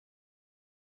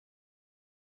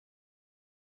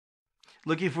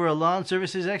Looking for a lawn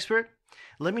services expert?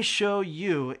 Let me show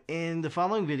you in the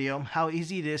following video how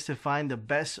easy it is to find the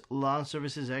best lawn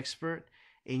services expert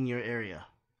in your area.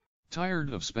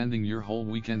 Tired of spending your whole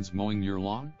weekends mowing your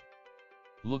lawn?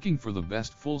 Looking for the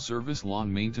best full-service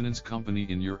lawn maintenance company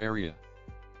in your area?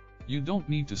 You don't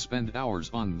need to spend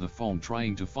hours on the phone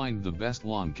trying to find the best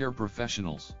lawn care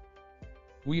professionals.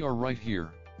 We are right here,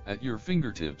 at your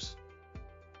fingertips.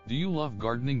 Do you love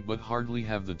gardening but hardly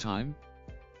have the time?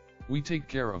 We take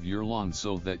care of your lawn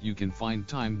so that you can find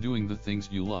time doing the things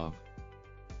you love.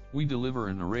 We deliver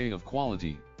an array of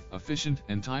quality, efficient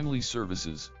and timely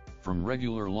services, from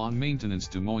regular lawn maintenance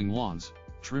to mowing lawns,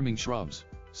 trimming shrubs,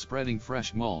 spreading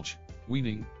fresh mulch,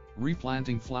 weeding,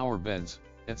 replanting flower beds,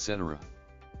 etc.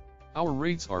 Our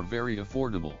rates are very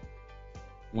affordable.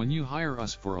 When you hire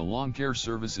us for a lawn care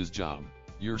services job,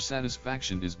 your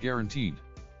satisfaction is guaranteed.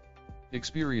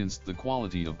 Experience the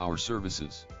quality of our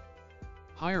services.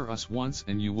 Hire us once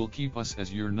and you will keep us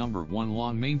as your #1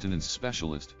 lawn maintenance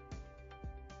specialist.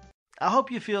 I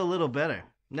hope you feel a little better.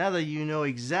 Now that you know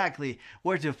exactly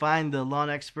where to find the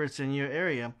lawn experts in your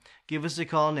area, give us a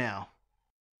call now.